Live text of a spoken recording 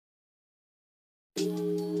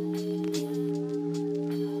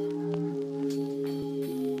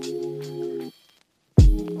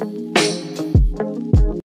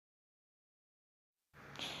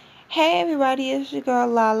everybody, it's your girl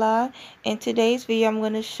Lala. In today's video, I'm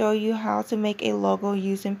going to show you how to make a logo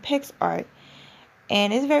using Picsart.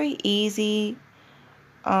 And it's very easy.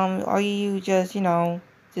 All you just,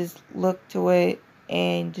 just look to it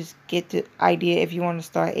and just get the idea if you want to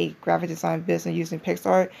start a graphic design business using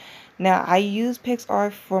Picsart. Now, I use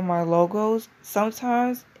Picsart for my logos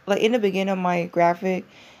sometimes. Like in the beginning of my graphic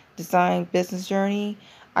design business journey,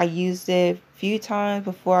 I used it a few times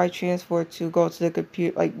before I transferred to go to the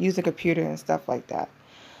computer, like use the computer and stuff like that.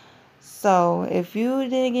 So if you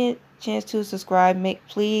didn't get a chance to subscribe,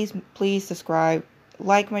 please subscribe,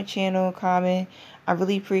 like my channel, comment. I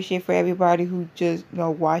really appreciate for everybody who just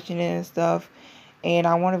watching it and stuff. And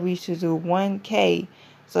I want to reach to do 1K.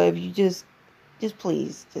 So if you just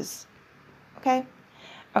please okay.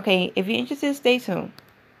 If you're interested, stay tuned.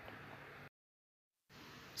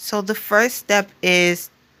 So the first step is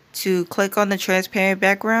to click on the transparent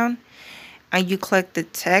background and you click the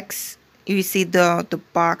text. You see the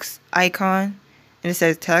box icon and it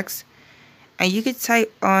says text, and you can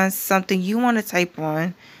type on something you want to type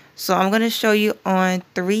on. So I'm going to show you on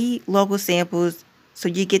 3 logo samples so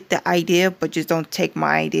you get the idea, but just don't take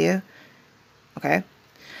my idea. Okay.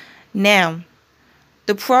 Now,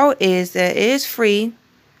 the pro is that it is free,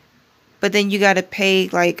 but then you got to pay,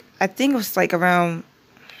 like, I think it was like around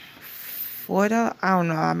 $4. I don't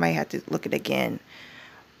know. I might have to look it again.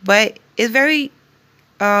 But it's very,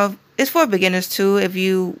 it's for beginners too. If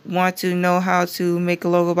you want to know how to make a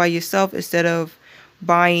logo by yourself instead of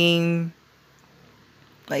buying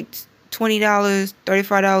like $20,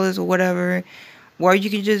 $35 or whatever, or you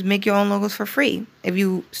can just make your own logos for free. If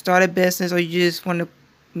you start a business or you just want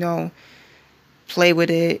to, play with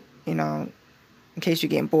it, in case you're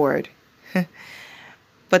getting bored.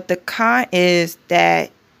 But the con is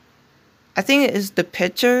that I think it is the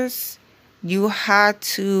pictures. You have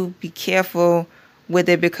to be careful with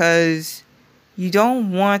it because you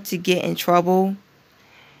don't want to get in trouble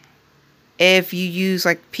if you use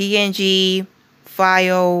like PNG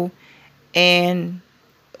file, and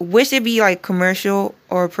wish it be like commercial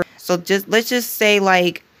or so. Let's just say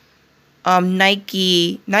like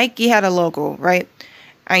Nike had a logo, right?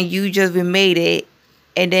 And you just remade it,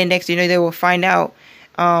 and then next thing you know, they will find out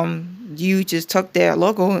you just took their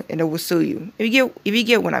logo and it will sue you. If you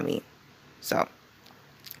get what I mean. So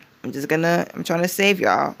I'm trying to save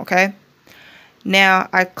y'all, okay? Now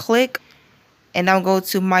I click and I'll go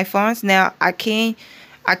to my fonts. Now I can't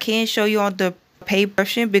show you on the paid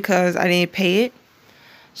version because I didn't pay it.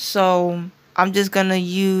 So I'm just gonna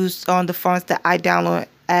use on the fonts that I download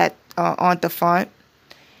at on the font.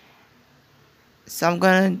 So I'm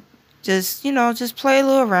gonna just play a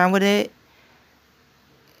little around with it,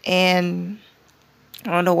 and I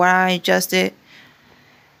don't know why I adjust it.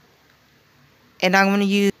 And I'm gonna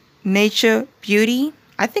use Nature Beauty.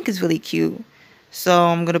 I think it's really cute. So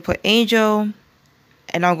I'm gonna put Angel,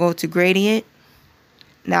 and I'll go to Gradient.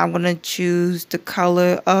 Now I'm gonna choose the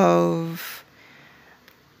color of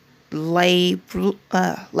light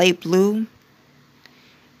blue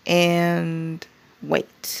and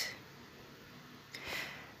white.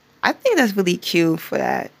 I think that's really cute for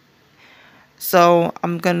that. So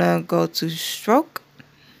I'm gonna go to stroke,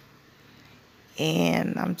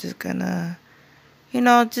 and I'm just gonna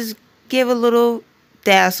just give a little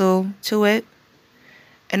dazzle to it,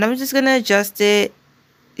 and I'm just gonna adjust it,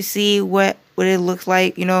 see what it looks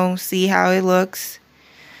like, see how it looks.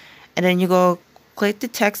 And then you go click the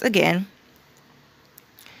text again,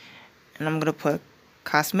 and I'm gonna put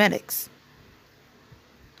cosmetics.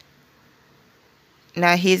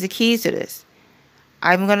 Now here's the keys to this.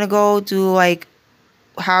 I'm gonna go do like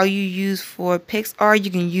how you use for Picsart.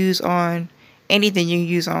 You can use on anything. You can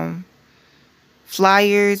use on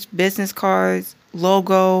flyers, business cards,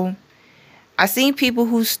 logo. I've seen people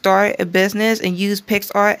who start a business and use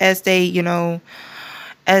Picsart as they,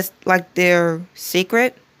 as like their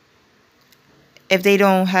secret. If they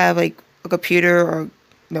don't have like a computer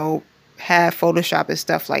or have Photoshop and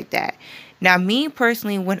stuff like that. Now, me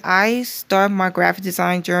personally, when I started my graphic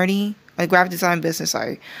design journey, graphic design business,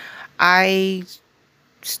 I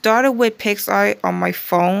started with Picsart on my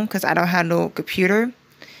phone because I don't have no computer.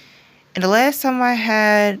 And the last time I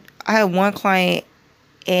had one client,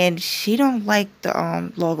 and she don't like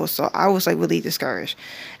the logo, so I was like really discouraged.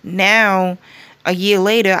 Now, a year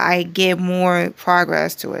later, I get more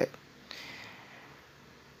progress to it.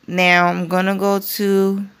 Now I'm gonna go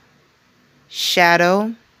to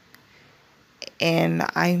shadow, and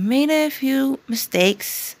I made a few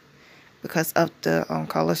mistakes because of the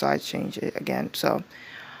color, so I changed it again. So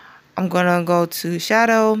I'm gonna go to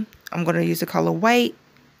shadow. I'm gonna use the color white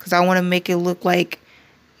because I want to make it look like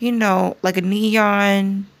like a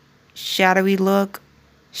neon shadowy look.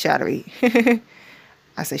 Shadowy.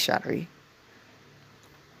 I say shadowy.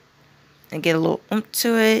 And get a little oomph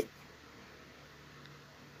to it.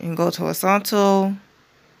 And go to horizontal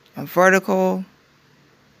and vertical.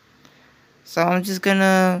 So I'm just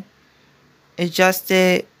gonna adjust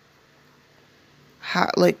it. How,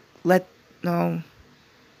 like, no,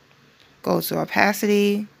 go to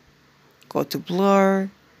opacity, go to blur,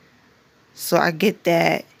 so I get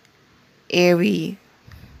that airy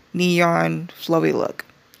neon flowy look.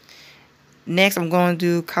 Next, I'm going to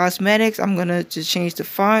do cosmetics. I'm going to just change the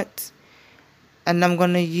font, and I'm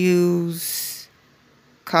going to use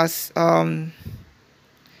I'm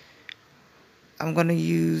going to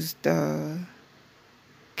use the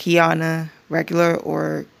Kiana regular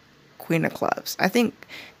or Queen of Clubs. I think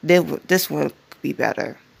this would be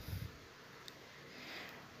better.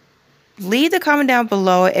 Leave the comment down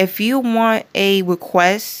below if you want a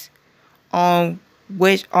request on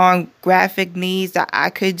graphic needs that I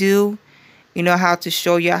could do. You know, how to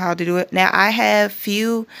show you how to do it. Now I have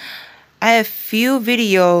few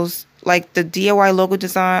videos like the DIY logo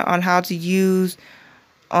design on how to use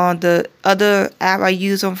on the other app I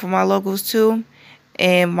use them for my logos too,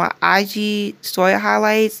 and my IG story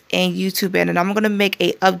highlights and YouTube. And I'm gonna make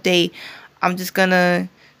a update. I'm just gonna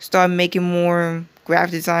start making more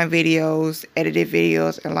graphic design videos, edited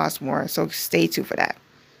videos, and lots more. So stay tuned for that.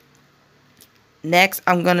 Next,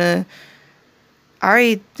 I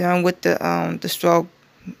already done with the stroke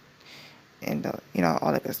and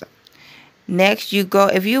all that good stuff. Next,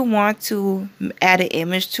 if you want to add an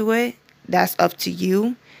image to it, that's up to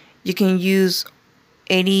you. You can use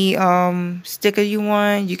any sticker you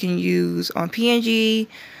want. You can use on PNG.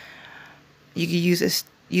 You can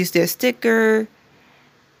use their sticker.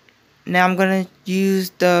 Now I'm gonna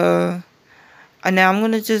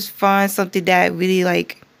just find something that really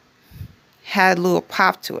like had a little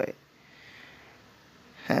pop to it.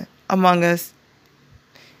 Among Us.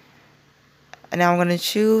 And now I'm going to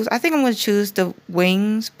choose, I think I'm going to choose the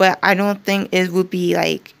wings, but I don't think it would be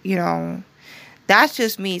like, that's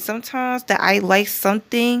just me. Sometimes that I like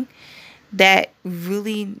something that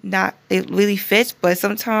it really fits, but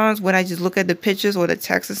sometimes when I just look at the pictures or the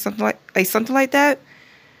text or something like that,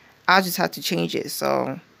 I'll just have to change it.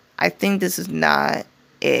 So I think this is not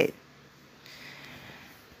it.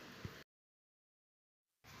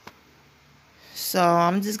 So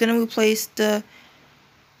I'm just gonna replace the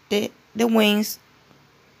wings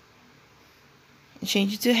and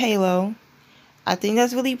change it to halo. I think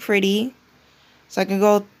that's really pretty. So I can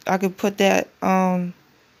put that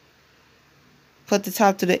put the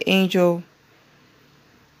top to the angel.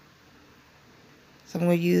 So I'm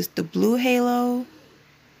gonna use the blue halo.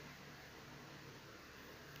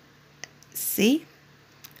 See?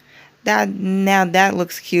 Now that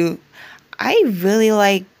looks cute. I really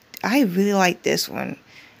like this one.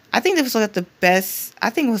 I think this was like the best. I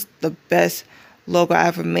think it was the best logo I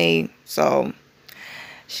ever made. So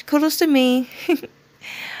kudos to me.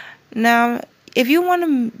 Now, if you want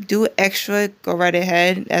to do extra, go right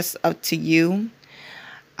ahead. That's up to you.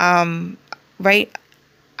 Right.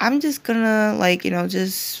 I'm just gonna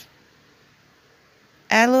just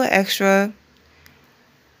add a little extra.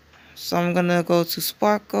 So I'm gonna go to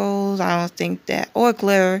sparkles. I don't think that, or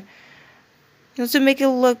glitter. To make it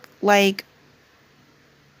look like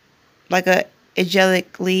a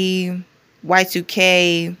angelically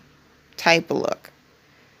Y2K type of look.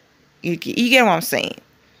 You get what I'm saying.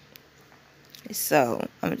 So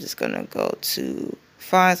I'm just gonna go to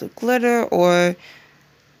fonts with glitter or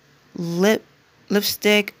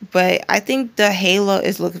lipstick, but I think the halo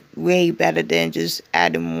look way better than just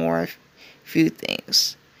adding more few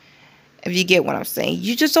things. If you get what I'm saying,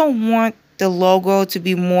 you just don't want the logo to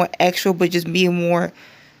be more extra, but just be more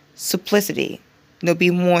simplicity. Be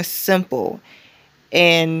more simple,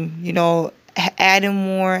 and adding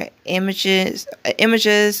more images,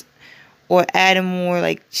 or adding more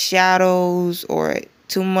like shadows or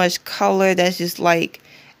too much color. That's just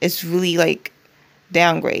it's really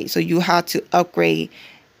downgrade. So you have to upgrade,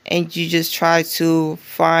 and you just try to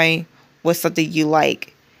find what's something you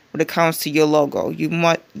like when it comes to your logo. You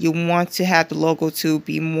want to have the logo to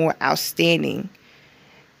be more outstanding.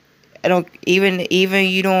 Don't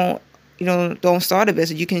start a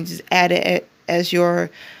business. You can just add it as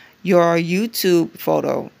your YouTube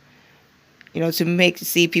photo. To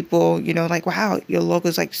see people, like, wow, your logo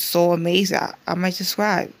is so amazing. I might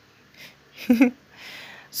subscribe.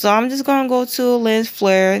 So I'm just gonna go to lens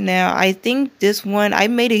flare. Now I think this one, I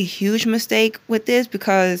made a huge mistake with this,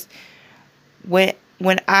 because when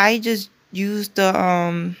I just use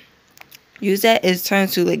that, it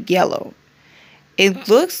turns to yellow. It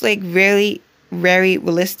looks really very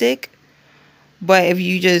realistic. But if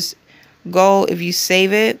you just go, if you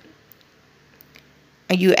save it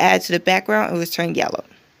and you add to the background, it will turn yellow.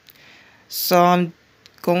 So I'm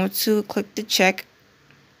going to click the check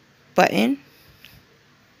button.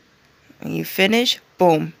 When you finish,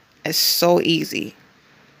 boom. It's so easy.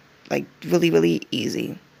 Like really, really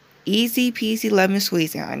easy. Easy peasy lemon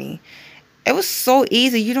squeezy, honey. It was so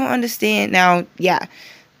easy. You don't understand. Now, yeah,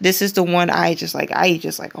 this is the one I just like,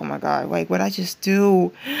 oh my God, like what I just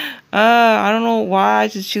do. I don't know why I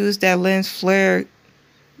just choose that lens flare.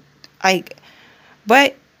 Like,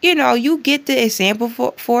 but you know, you get the example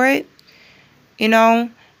for it, you know.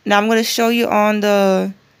 Now I'm gonna show you on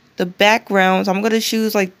the backgrounds. I'm gonna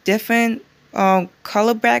choose like different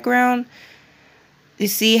color background to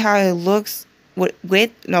see how it looks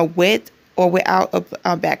with or without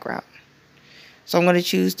a background. So I'm gonna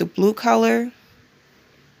choose the blue color.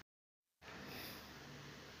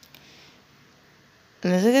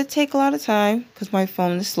 And this is going to take a lot of time because my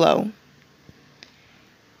phone is slow.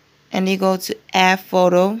 And you go to add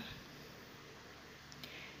photo.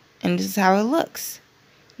 And this is how it looks.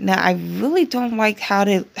 Now I really don't like how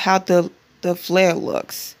the flare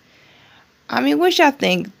looks. I mean, what y'all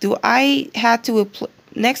think? Do I have to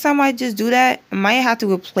next time I just do that, I might have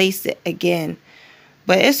to replace it again.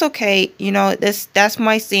 But it's okay, you know, that's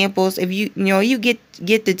my samples. If you you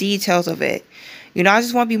get the details of it. You know, I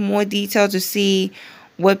just want to be more detailed to see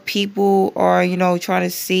what people are, trying to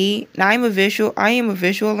see. Now I am a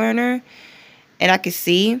visual learner, and I can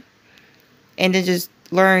see and then just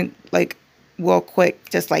learn like real quick,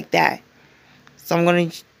 just like that. So I'm going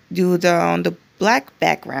to do the black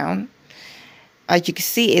background. As you can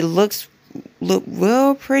see, it look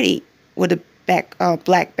real pretty with a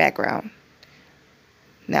black background.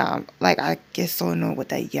 Now, like, I get so annoyed with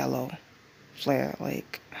that yellow flare.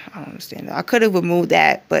 Like, I don't understand that. I could have removed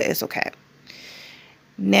that, but it's okay.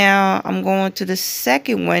 Now, I'm going to the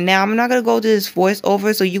second one. Now, I'm not going to go to this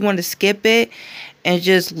voiceover, so you want to skip it and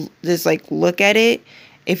just like, look at it,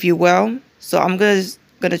 if you will. So, I'm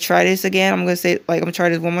gonna try this again. I'm going to say, like, I'm going to try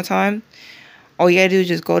this one more time. All you got to do is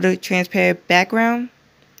just go to transparent background.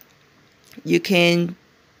 You can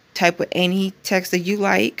type with any text that you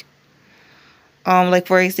like. Like,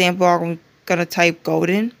 for example, I'm going to type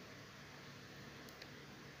golden.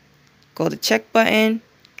 Go to check button.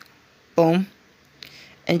 Boom.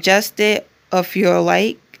 Adjust it of your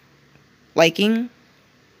liking.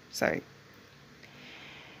 Sorry.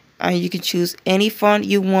 You can choose any font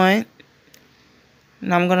you want.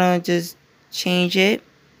 And I'm going to just change it.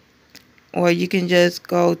 Or you can just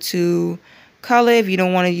go to color. If you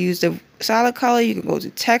don't want to use the solid color, you can go to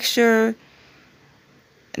texture.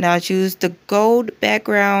 Now choose the gold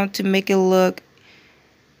background to make it look,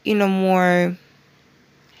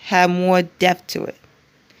 have more depth to it.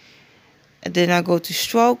 And then I go to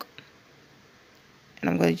stroke. And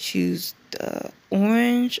I'm going to choose the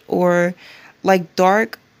orange or like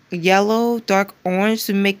dark yellow, dark orange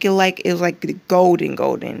to make it like it's like the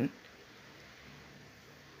golden.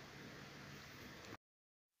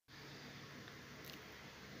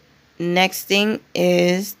 Next thing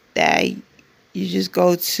is that you just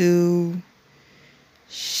go to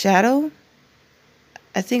shadow.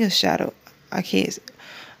 I think it's shadow. I can't.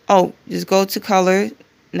 Oh, just go to color.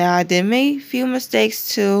 Now I did make a few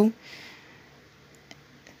mistakes too.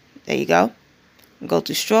 There you go. Go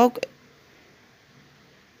to stroke.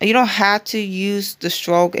 You don't have to use the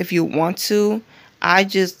stroke if you want to. I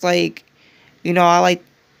just like, I like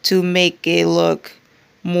to make it look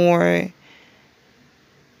more.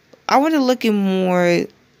 I want to look it more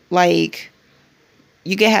like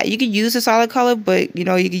you can use a solid color, but you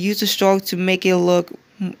can use the stroke to make it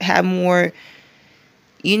have more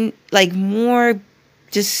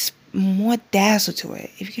more dazzle to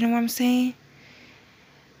it, if you know what I'm saying.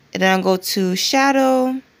 And then I'll go to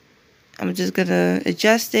shadow. I'm just gonna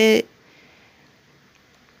adjust it,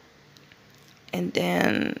 and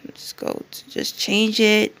then just change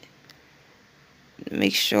it.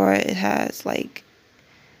 Make sure it has make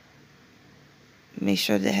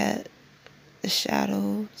sure they had the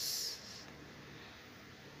shadows.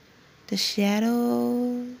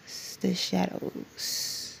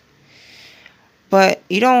 But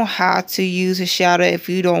you don't have to use a shadow if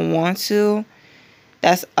you don't want to.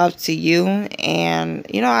 That's up to you. And,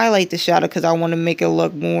 I like the shadow because I want to make it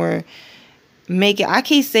look more, I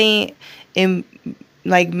keep saying,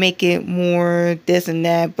 make it more this and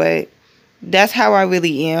that, but that's how I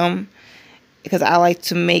really am. Because I like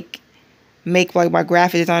to make like my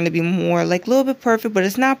graphic design to be more like a little bit perfect, but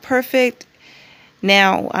it's not perfect.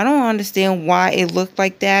 Now, I don't understand why it looked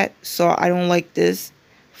like that. So I don't like this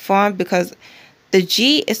font because The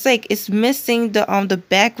G, it's like it's missing the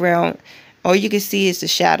background. All you can see is the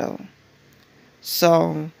shadow.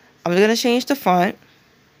 So I'm gonna change the font,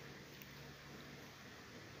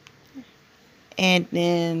 and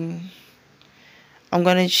then I'm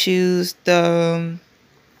gonna choose the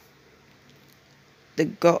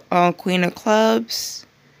Queen of Clubs,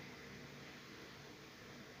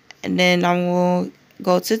 and then I will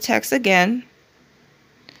go to text again.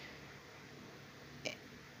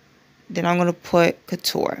 Then I'm gonna put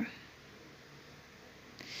couture.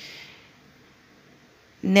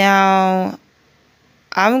 Now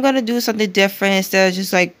I'm gonna do something different. Instead of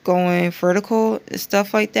just like going vertical and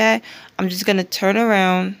stuff like that, I'm just gonna turn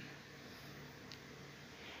around,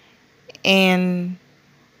 and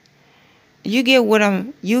you get what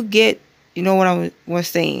you know what I was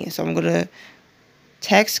saying. So I'm gonna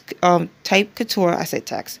type couture. I said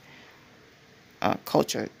text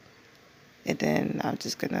culture, and then I'm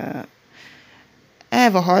just gonna. I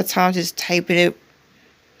have a hard time just typing it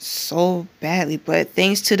so badly, but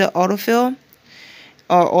thanks to the autofill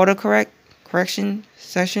or correction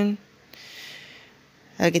session,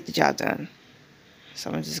 I get the job done. So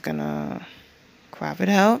I'm just gonna crop it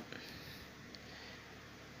out,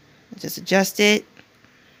 just adjust it,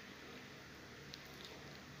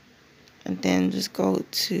 and then just go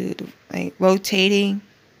to the rotating,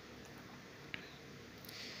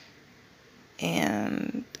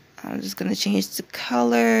 and I'm just gonna change the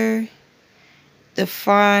color, the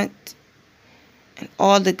font, and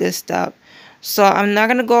all the good stuff. So I'm not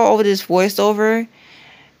gonna go over this voiceover.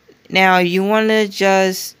 Now you wanna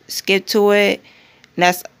just skip to it, and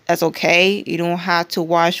that's okay. You don't have to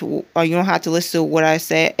watch, or you don't have to listen to what I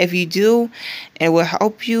said. If you do, and it will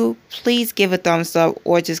help you, please give a thumbs up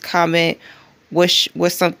or just comment what's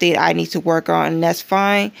something I need to work on, and that's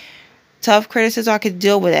fine. Tough criticism, I could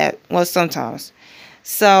deal with that. Well, sometimes.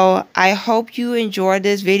 So I hope you enjoyed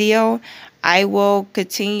this video. I will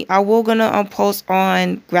continue. I will gonna post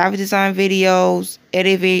on graphic design videos,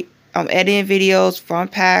 editing videos,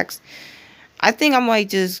 font packs. I think I might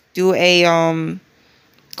just do a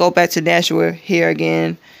go back to Nashua here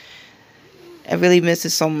again. I really miss it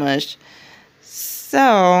so much.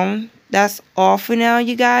 So that's all for now,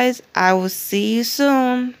 you guys. I will see you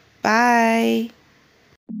soon. Bye.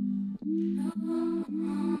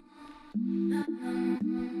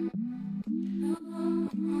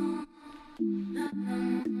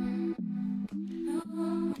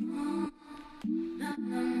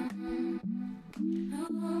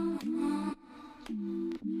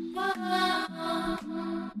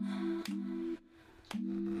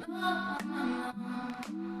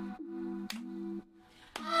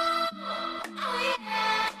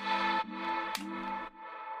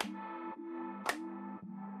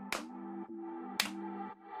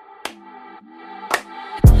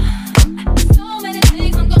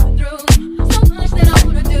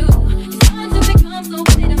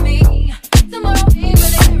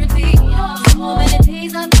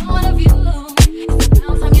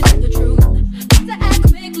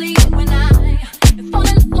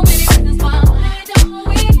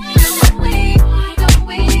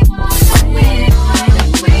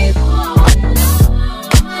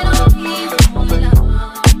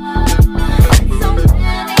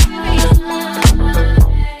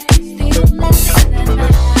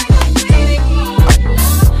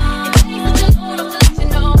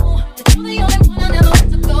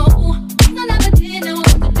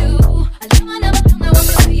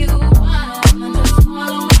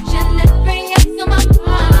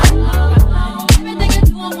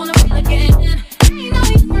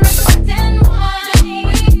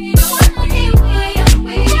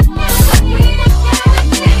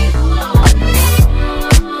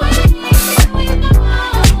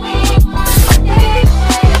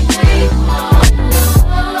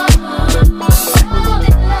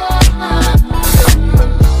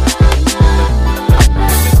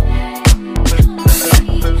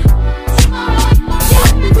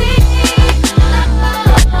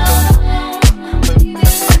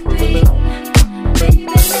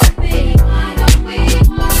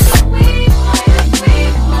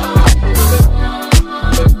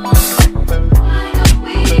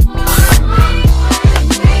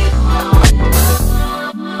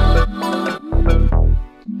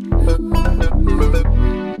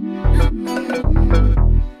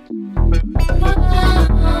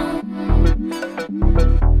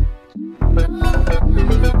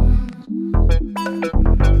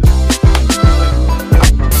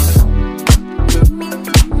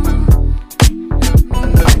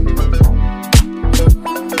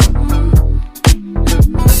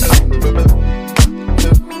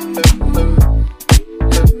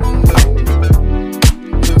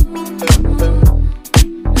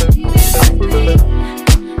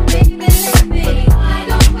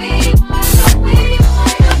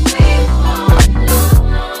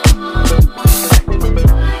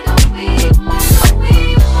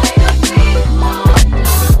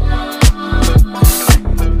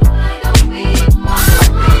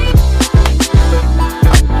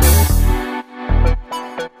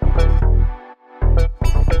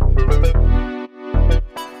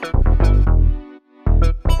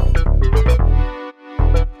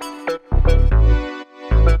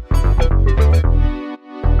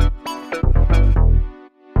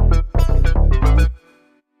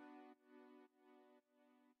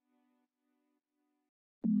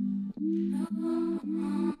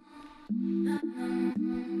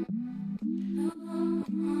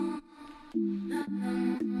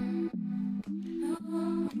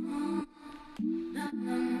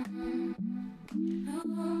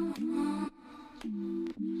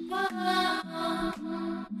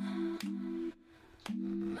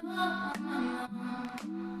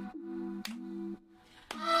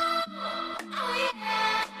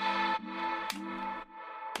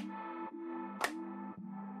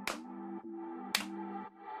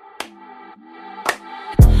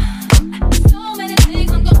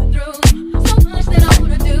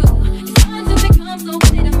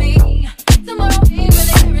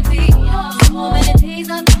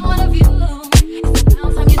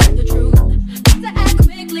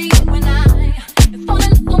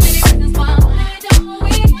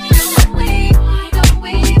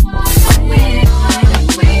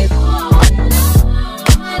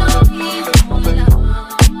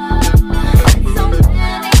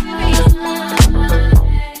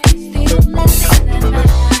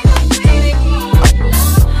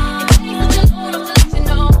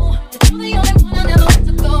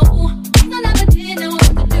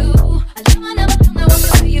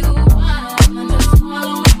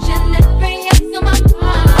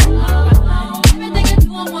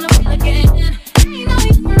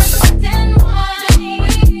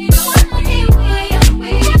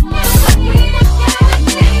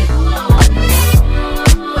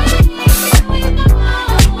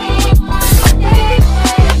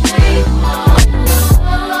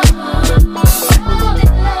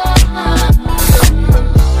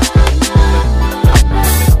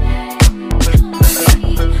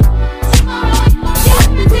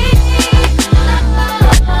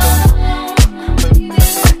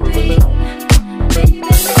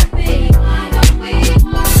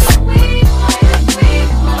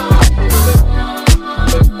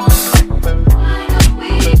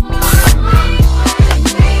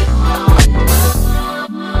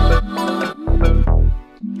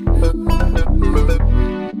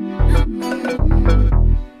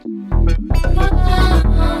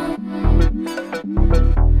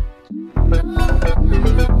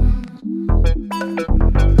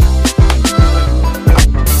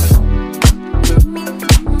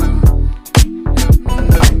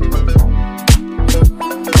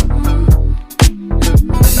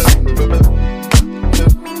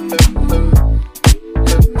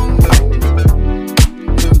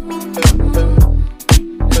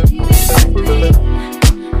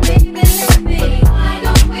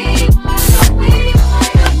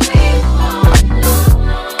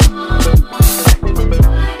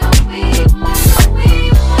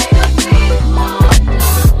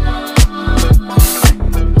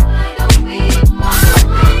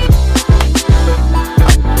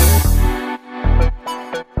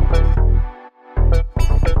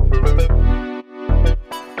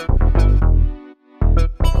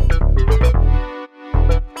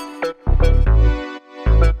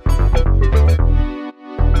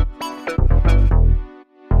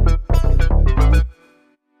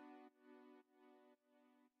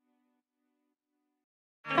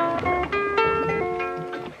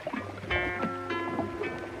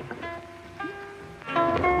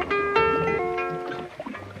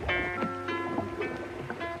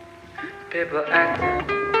 People acting.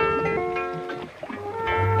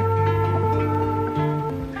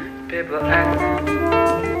 People acting.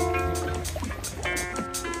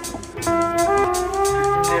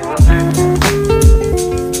 People acting.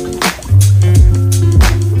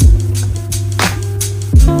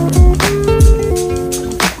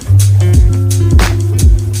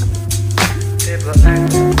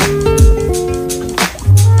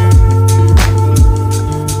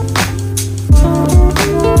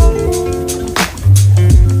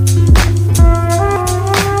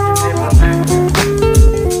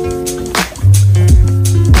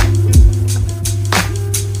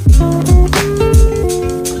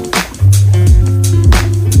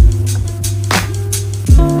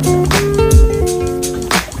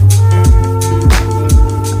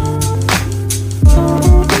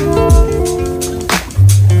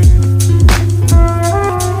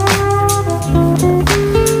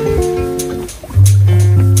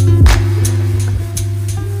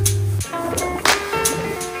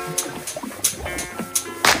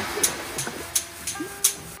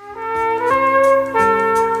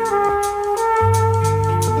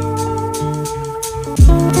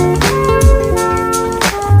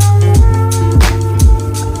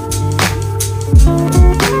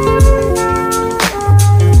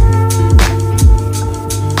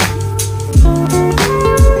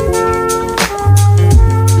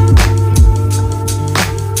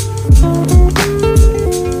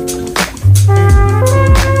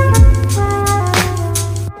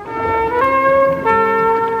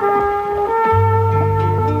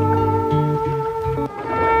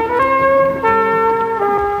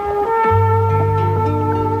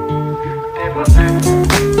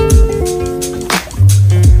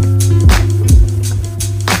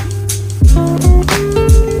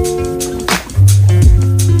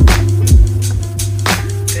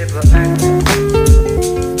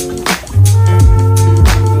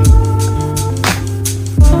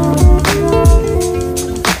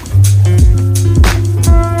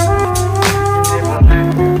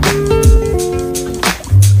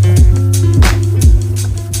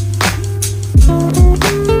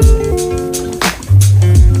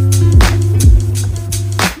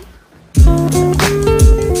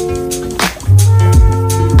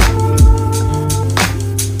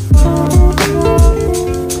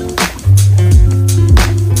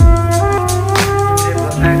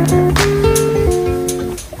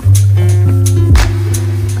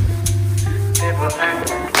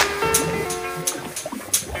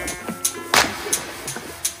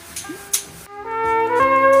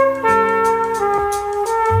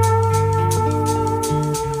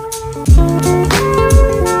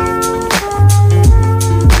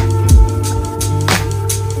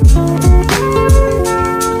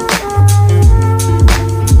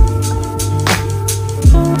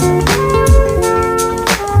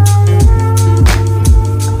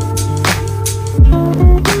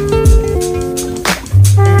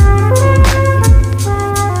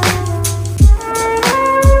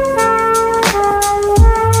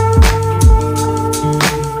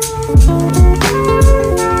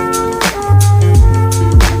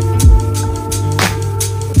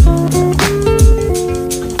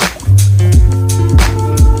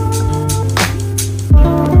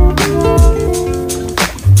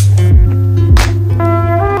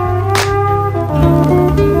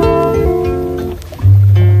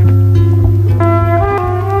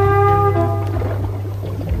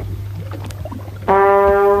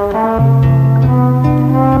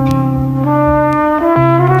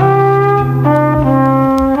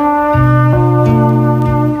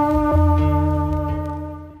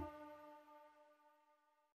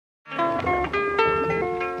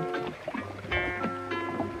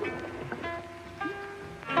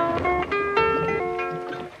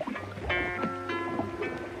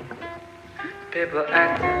 People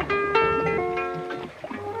acting.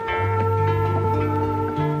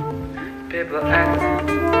 People acting.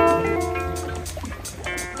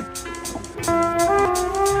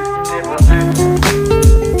 People acting.